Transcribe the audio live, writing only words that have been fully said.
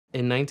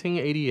In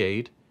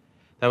 1988,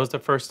 that was the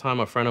first time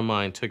a friend of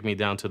mine took me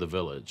down to the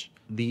Village.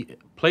 The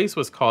place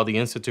was called the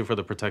Institute for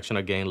the Protection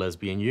of Gay and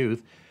Lesbian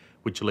Youth,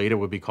 which later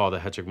would be called the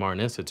Hedrick Martin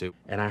Institute.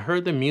 And I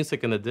heard the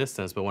music in the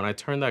distance, but when I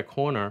turned that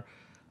corner,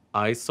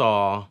 I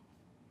saw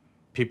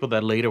people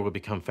that later would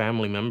become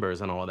family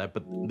members and all that,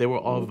 but they were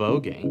all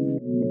voguing.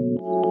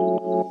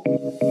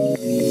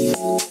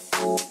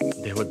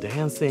 They were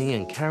dancing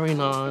and carrying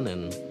on,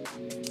 and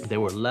they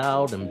were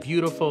loud and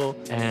beautiful.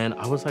 And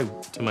I was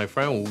like to my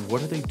friend,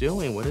 what are they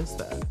doing? What is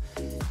that?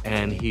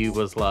 And he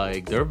was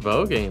like, they're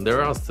voguing,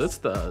 they're our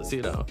sisters,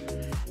 you know?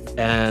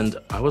 And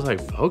I was like,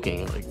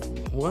 voguing? Like,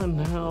 what in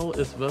the hell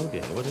is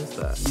voguing? What is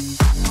that?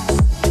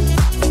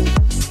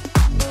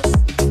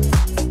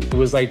 It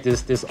was like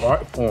this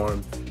art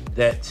form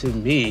that to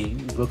me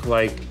looked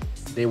like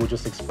they were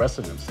just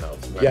expressing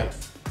themselves, right? Yeah.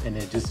 And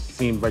it just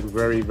seemed like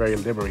very, very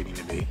liberating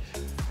to me.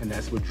 And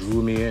that's what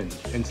drew me in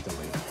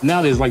instantly.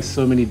 Now there's like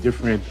so many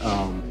different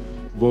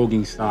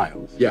voguing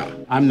styles. Yeah.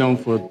 I'm known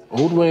for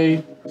old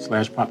way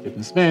 / pop, dip,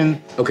 and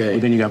spin. Okay.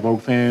 But then you got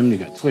Vogue Femme, you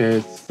got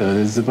twist. So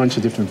there's a bunch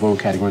of different Vogue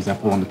categories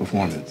that put on the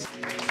performance.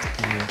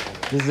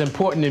 This is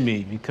important to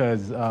me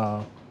because,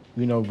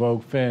 you know,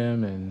 Vogue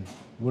Femme and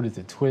what is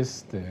it,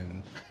 twist,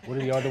 and what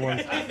are the other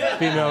ones?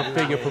 Female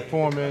figure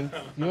performance,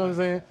 you know what I'm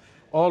saying?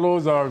 All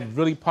those are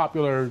really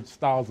popular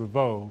styles of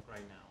Vogue. Right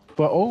now.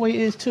 But old way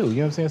is too, you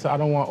know what I'm saying? So I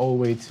don't want old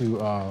way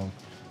to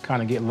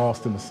kind of get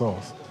lost in the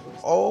sauce.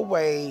 Old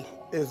way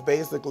is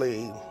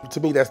basically, to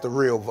me, that's the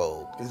real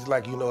Vogue. It's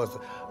like, you know, it's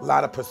a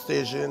lot of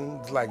precision.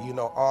 It's like, you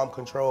know, arm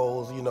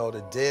controls, you know, the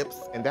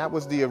dips. And that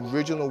was the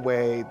original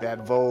way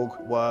that Vogue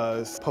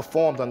was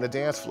performed on the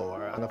dance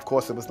floor. And of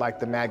course, it was like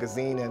the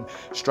magazine and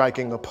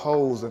striking a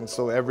pose. And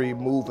so every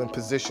move and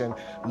position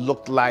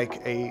looked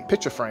like a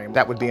picture frame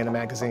that would be in a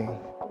magazine.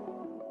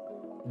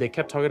 They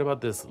kept talking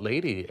about this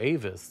lady,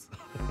 Avis.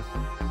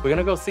 We're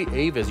gonna go see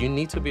Avis. You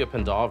need to be a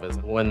Pendovis.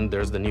 When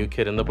there's the new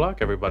kid in the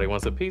block, everybody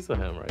wants a piece of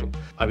him, right?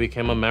 I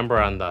became a member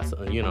on that,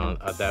 you know,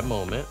 at that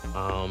moment.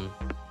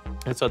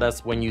 And so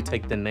that's when you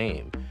take the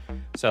name.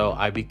 So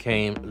I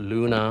became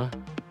Luna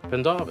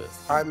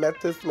Pendovis. I met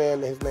this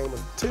man, his name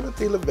was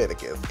Timothy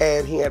Leviticus,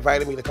 and he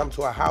invited me to come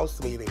to a house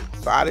meeting.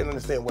 So I didn't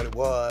understand what it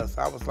was.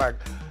 I was like,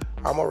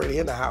 I'm already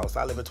in the house.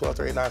 I live at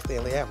 1239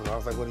 Stanley Avenue. I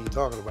was like, what are you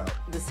talking about?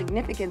 The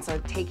significance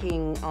of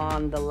taking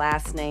on the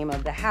last name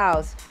of the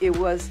house, it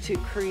was to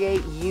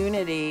create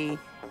unity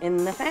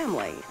in the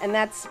family. And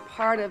that's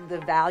part of the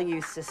value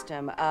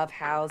system of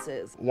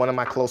houses. One of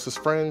my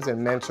closest friends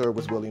and mentor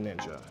was Willie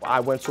Ninja. I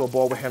went to a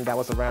ball with him that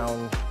was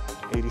around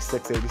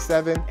 86,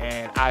 87,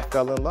 and I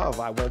fell in love.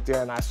 I went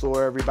there and I saw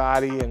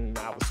everybody and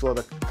I saw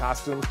the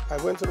costumes. I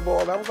went to the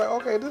ball and I was like,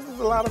 okay, this is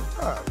a lot of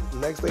fun.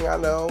 Next thing I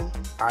know,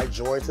 I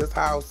joined his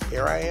house.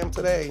 Here I am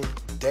today,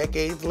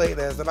 decades later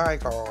as an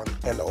icon,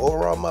 and the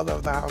overall mother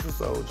of the house is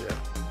Soulja.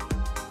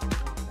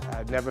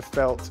 I never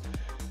felt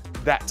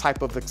that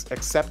type of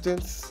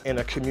acceptance in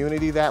a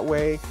community that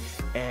way,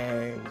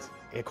 and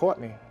it caught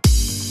me.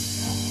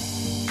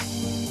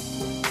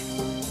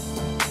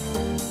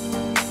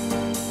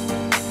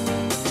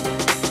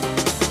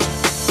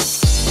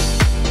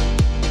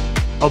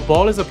 A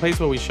ball is a place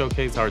where we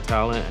showcase our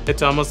talent.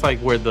 It's almost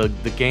like we're the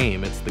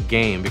game. It's the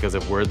game because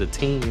if we're the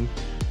team,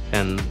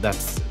 and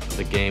that's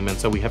the game. And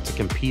so we have to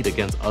compete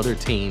against other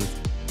teams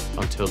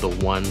until the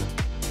one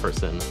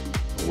person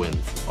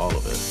wins all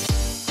of it.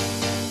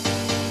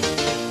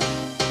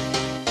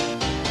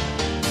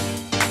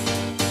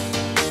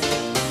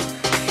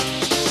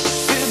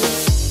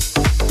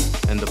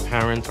 And the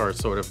parents are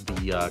sort of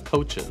the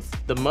coaches.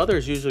 The mother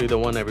is usually the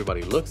one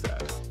everybody looks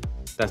at.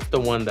 That's the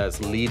one that's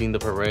leading the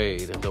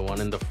parade, the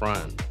one in the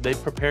front. They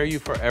prepare you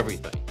for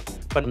everything.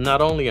 But not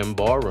only in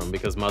ballroom,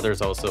 because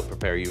mothers also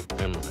prepare you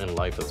in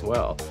life as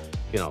well.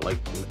 You know, like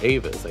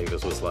Avis.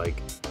 Avis was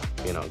like,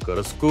 you know, go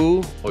to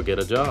school or get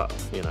a job.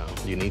 You know,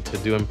 you need to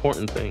do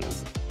important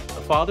things.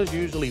 The fathers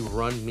usually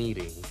run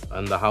meetings.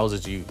 In the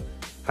houses, you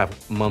have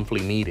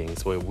monthly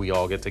meetings where we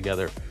all get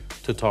together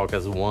to talk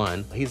as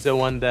one. He's the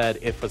one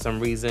that if for some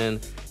reason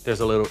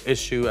there's a little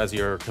issue as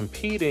you're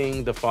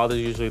competing, the father's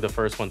usually the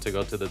first one to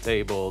go to the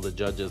table, the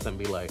judges, and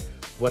be like,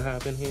 what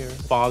happened here?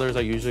 Fathers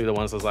are usually the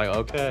ones that's like,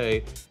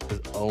 okay,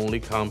 it's only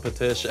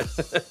competition.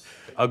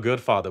 A good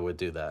father would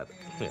do that,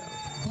 yeah.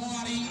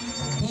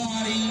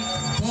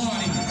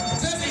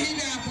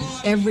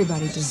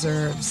 Everybody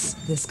deserves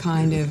this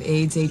kind of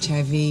AIDS,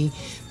 HIV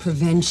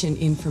prevention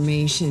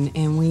information,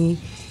 and we,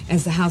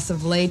 as the House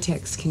of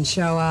Latex, can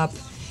show up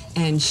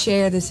and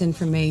share this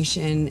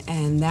information,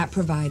 and that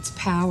provides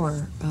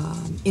power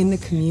in the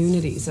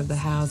communities of the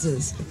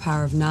houses, the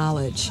power of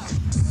knowledge.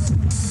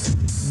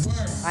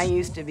 I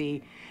used to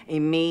be a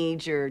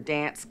major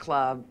dance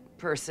club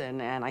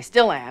person, and I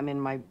still am in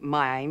my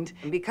mind.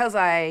 Because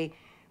I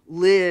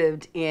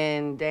lived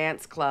in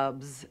dance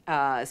clubs,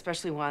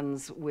 especially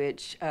ones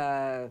which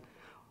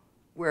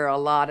where a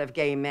lot of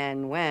gay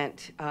men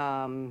went, you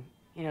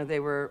know, they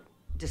were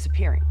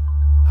disappearing.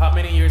 How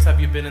many years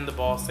have you been in the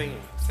ball scene?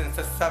 Since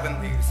the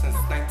 70s, since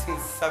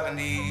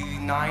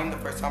 1979, the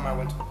first time I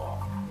went to the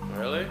ball.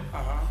 Really?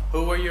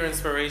 Who were your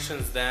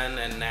inspirations then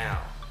and now?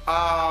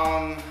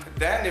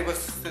 Then it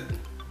was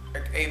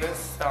like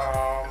Avis,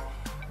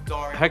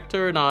 Dory.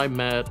 Hector and I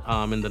met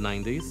in the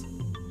 90s.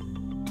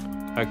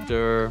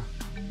 Hector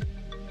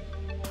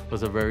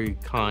was a very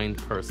kind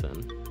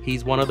person.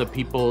 He's one of the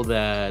people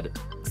that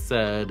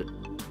said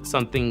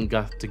something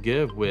got to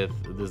give with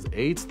this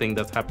AIDS thing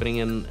that's happening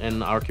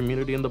in our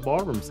community in the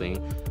ballroom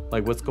scene.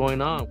 Like, what's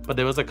going on? But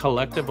there was a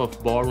collective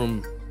of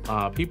ballroom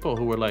people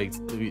who were like,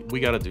 we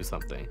got to do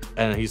something.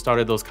 And he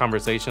started those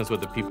conversations with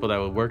the people that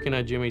were working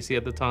at GMHC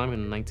at the time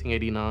in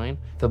 1989.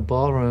 The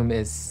ballroom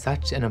is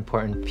such an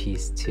important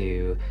piece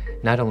to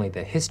not only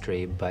the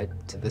history,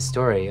 but to the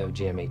story of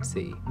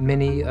GMHC.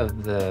 Many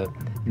of the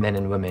men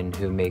and women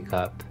who make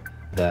up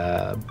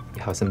the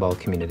house and ball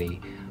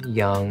community,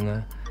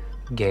 young,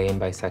 gay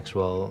and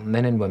bisexual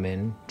men and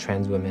women,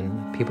 trans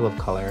women, people of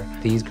color.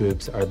 These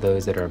groups are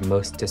those that are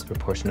most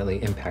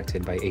disproportionately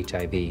impacted by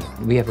HIV.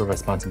 We have a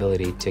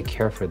responsibility to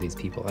care for these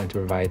people and to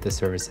provide the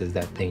services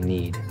that they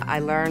need. I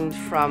learned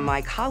from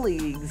my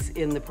colleagues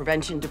in the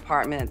prevention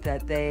department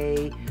that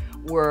they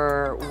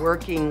were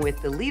working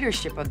with the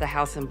leadership of the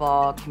house and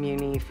ball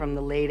community from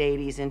the late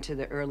 80s into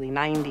the early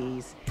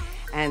 90s.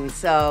 And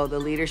so the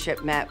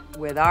leadership met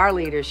with our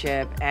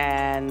leadership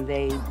and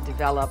they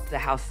developed the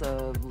House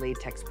of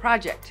Latex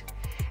project.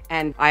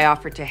 And I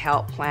offered to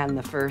help plan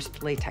the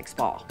first Latex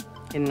Ball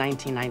in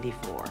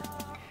 1994,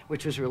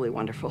 which was really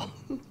wonderful.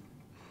 Why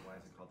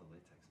is it called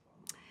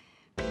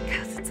the Latex Ball?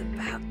 Because it's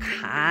about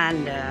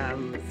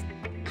condoms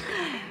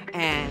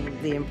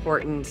and the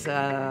importance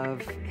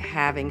of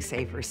having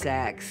safer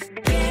sex.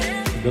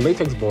 The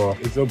Latex Ball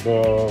is a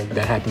ball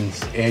that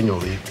happens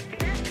annually.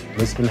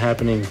 It's been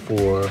happening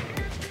for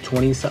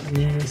 20-something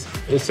years.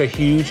 It's a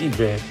huge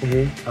event.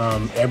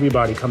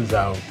 Everybody comes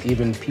out,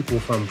 even people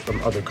from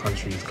other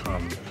countries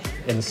come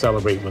and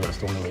celebrate with us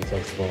during the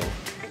Latex Ball.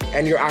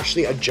 And you're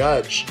actually a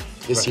judge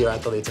this year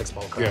at the Latex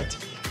Ball, correct?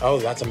 Yeah. Oh,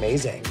 that's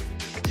amazing.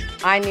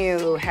 I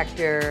knew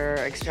Hector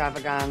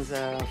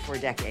Extravaganza for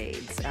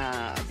decades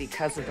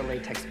because of the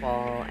Latex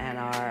Ball and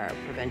our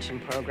prevention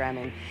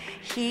programming.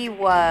 He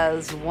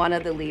was one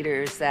of the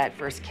leaders that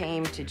first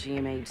came to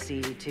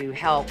GMHC to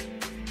help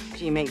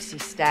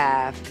GMHC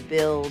staff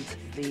build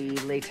the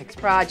Latex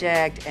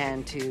project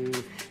and to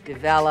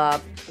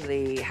develop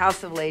the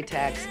House of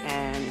Latex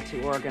and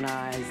to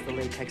organize the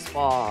Latex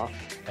Ball.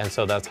 And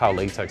so that's how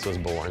Latex was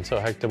born. So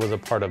Hector was a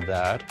part of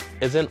that.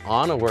 It's an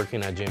honor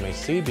working at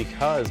GMHC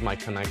because my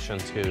connection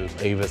to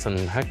Avis and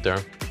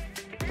Hector,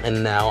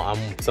 and now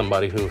I'm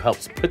somebody who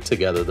helps put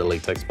together the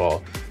Latex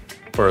Ball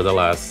for the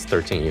last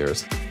 13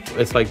 years.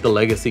 It's like the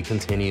legacy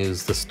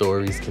continues, the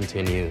stories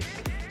continue.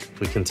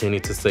 We continue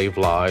to save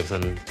lives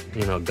and,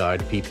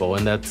 guide people.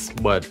 And that's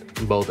what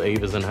both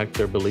Avis and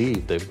Hector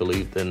believed. They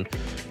believed in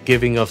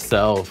giving of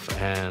self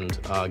and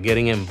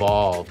getting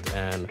involved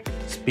and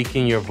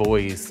speaking your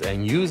voice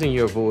and using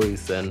your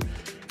voice and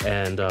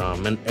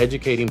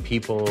educating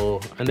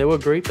people. And they were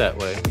great that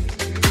way.